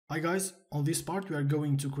Hi guys, on this part we are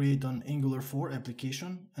going to create an Angular 4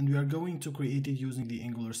 application and we are going to create it using the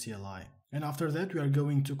Angular CLI. And after that we are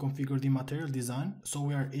going to configure the material design so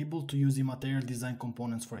we are able to use the material design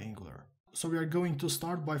components for Angular. So we are going to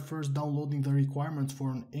start by first downloading the requirements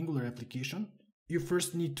for an Angular application. You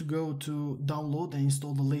first need to go to download and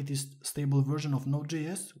install the latest stable version of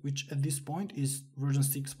Node.js, which at this point is version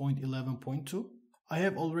 6.11.2. I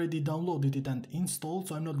have already downloaded it and installed,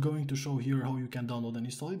 so I'm not going to show here how you can download and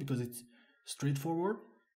install it because it's straightforward.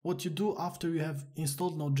 What you do after you have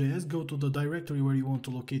installed Node.js, go to the directory where you want to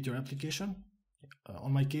locate your application.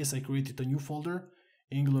 On my case, I created a new folder,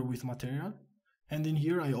 Angular with material. And in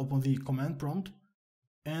here I open the command prompt.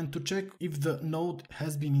 And to check if the node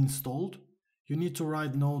has been installed, you need to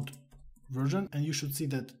write node version and you should see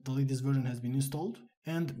that the latest version has been installed.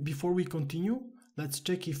 And before we continue, let's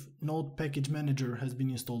check if Node Package Manager has been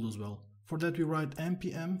installed as well. For that we write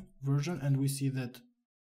npm version and we see that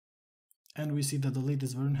the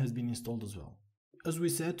latest version has been installed as well. As we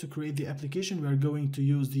said, to create the application we are going to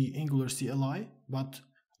use the Angular CLI, but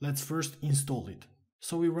let's first install it.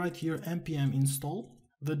 So we write here npm install.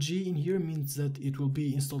 The G in here means that it will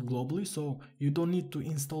be installed globally, so you don't need to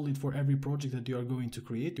install it for every project that you are going to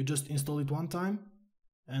create. You just install it one time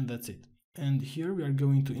and that's it. And here we are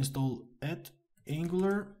going to install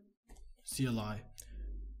 @Angular CLI.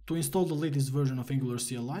 To install the latest version of Angular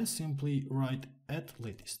CLI, simply write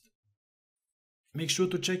 @latest. Make sure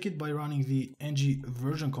to check it by running the ng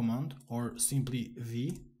version command or simply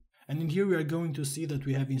v. And in here we are going to see that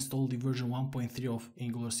we have installed the version 1.3 of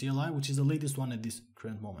Angular CLI, which is the latest one at this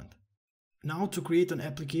current moment. Now to create an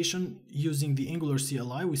application using the Angular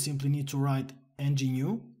CLI, we simply need to write ng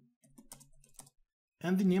new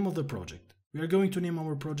and the name of the project. We are going to name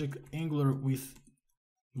our project Angular with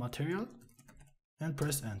material and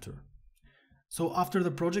press enter. So after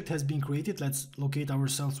the project has been created, let's locate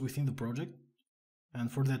ourselves within the project.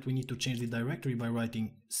 And for that we need to change the directory by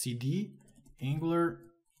writing cd Angular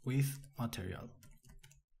with material.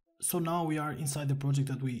 So now we are inside the project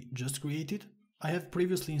that we just created. I have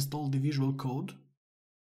previously installed the Visual Code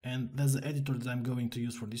and that's the editor that I'm going to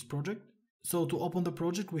use for this project. So to open the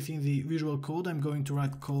project within the Visual Code, I'm going to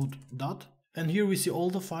write code dot. And here we see all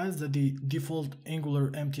the files that the default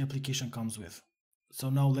Angular empty application comes with. So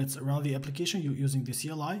now let's run the application using the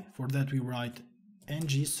CLI. For that we write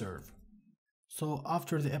ng serve. So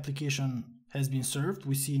after the application has been served,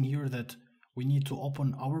 we see in here that we need to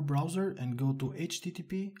open our browser and go to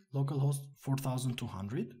http localhost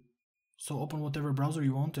 4200. So open whatever browser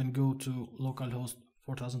you want and go to localhost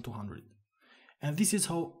 4200. And this is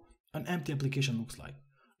how an empty application looks like.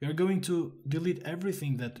 We are going to delete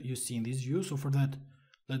everything that you see in this view. So for that,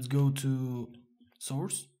 let's go to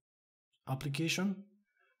source, application,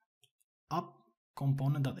 app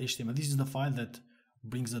component.html. This is the file that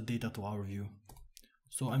brings the data to our view.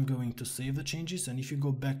 So I'm going to save the changes. And if you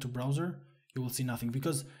go back to browser, you will see nothing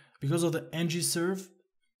because of the ng serve,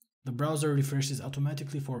 the browser refreshes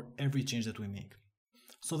automatically for every change that we make.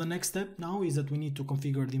 So the next step now is that we need to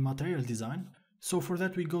configure the material design. So for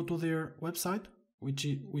that, we go to their website, which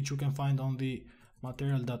you can find on the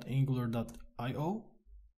material.angular.io.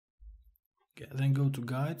 Then go to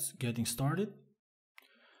guides, getting started.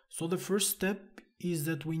 So the first step is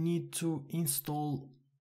that we need to install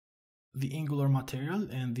the Angular material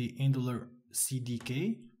and the Angular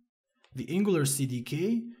CDK. The Angular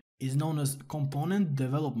CDK is known as Component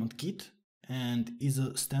Development Kit and is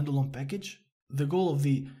a standalone package. The goal of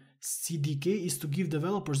the CDK is to give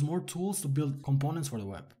developers more tools to build components for the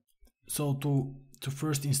web. So to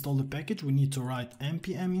first install the package, we need to write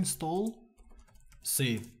npm install,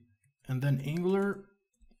 save, and then Angular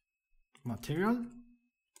material.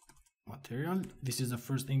 This is the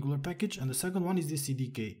first Angular package, and the second one is the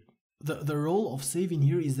CDK. The role of saving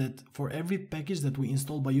here is that for every package that we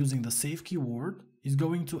install by using the save keyword, is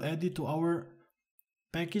going to add it to our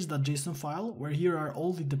package.json file, where here are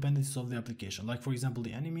all the dependencies of the application, like for example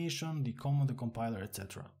the animation, the command, the compiler,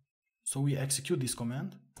 etc. So we execute this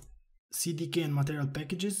command. CDK and material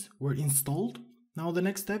packages were installed. Now the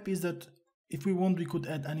next step is that if we want, we could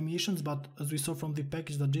add animations, but as we saw from the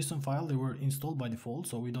package.json file, they were installed by default,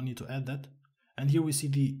 so we don't need to add that. And here we see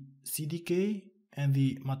the CDK and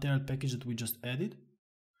the material package that we just added.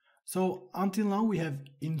 So until now we have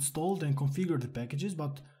installed and configured the packages,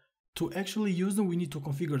 but to actually use them we need to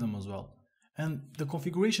configure them as well. And the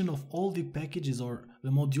configuration of all the packages or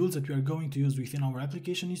the modules that we are going to use within our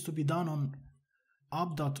application needs to be done on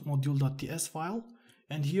app.module.ts file.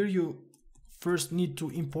 And here you first need to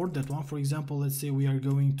import that one. For example, let's say we are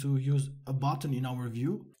going to use a button in our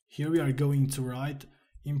view. Here we are going to write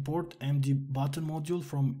import md button module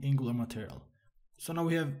from Angular material. So now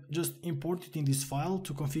we have just imported in this file.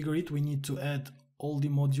 To configure it, we need to add all the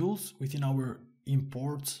modules within our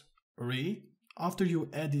imports array. After you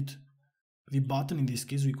edit the button, in this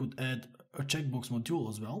case we could add a checkbox module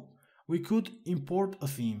as well. We could import a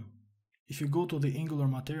theme. If you go to the Angular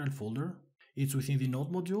material folder, it's within the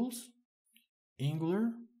node modules,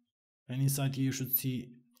 Angular, and inside here you should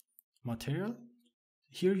see material.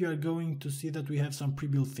 Here you are going to see that we have some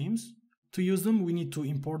pre-built themes. To use them, we need to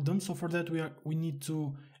import them. So for that, we need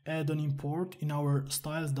to add an import in our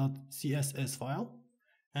styles.css file.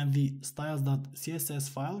 And the styles.css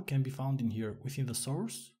file can be found in here within the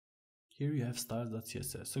source. Here you have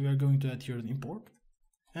styles.css. So we are going to add here an import.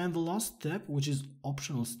 And the last step, which is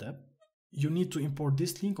optional step, you need to import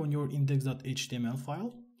this link on your index.html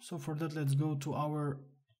file. So for that, let's go to our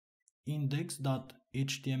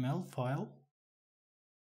index.html file.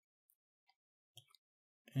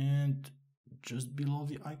 And just below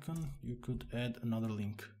the icon, you could add another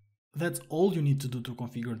link. That's all you need to do to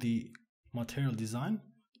configure the material design.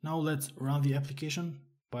 Now let's run the application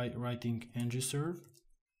by writing ng-serve.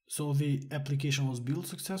 So the application was built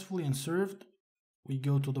successfully and served. We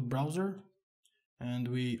go to the browser and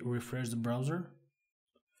we refresh the browser.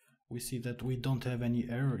 We see that we don't have any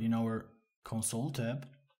error in our console tab.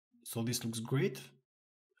 So this looks great.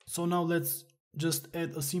 So now let's just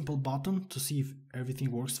add a simple button to see if everything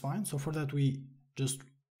works fine. So for that, we just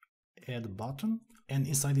add a button, and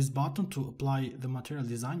inside this button, to apply the material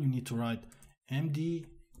design, you need to write md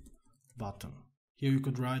button. Here you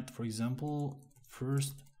could write, for example,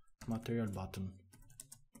 first material button,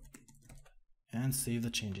 and save the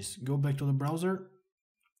changes. Go back to the browser.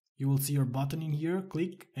 You will see your button in here,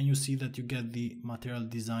 click, and you see that you get the material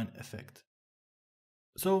design effect.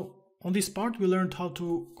 So on this part, we learned how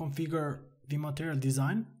to configure the material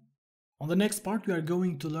design. On the next part, we are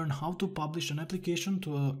going to learn how to publish an application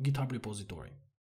to a GitHub repository.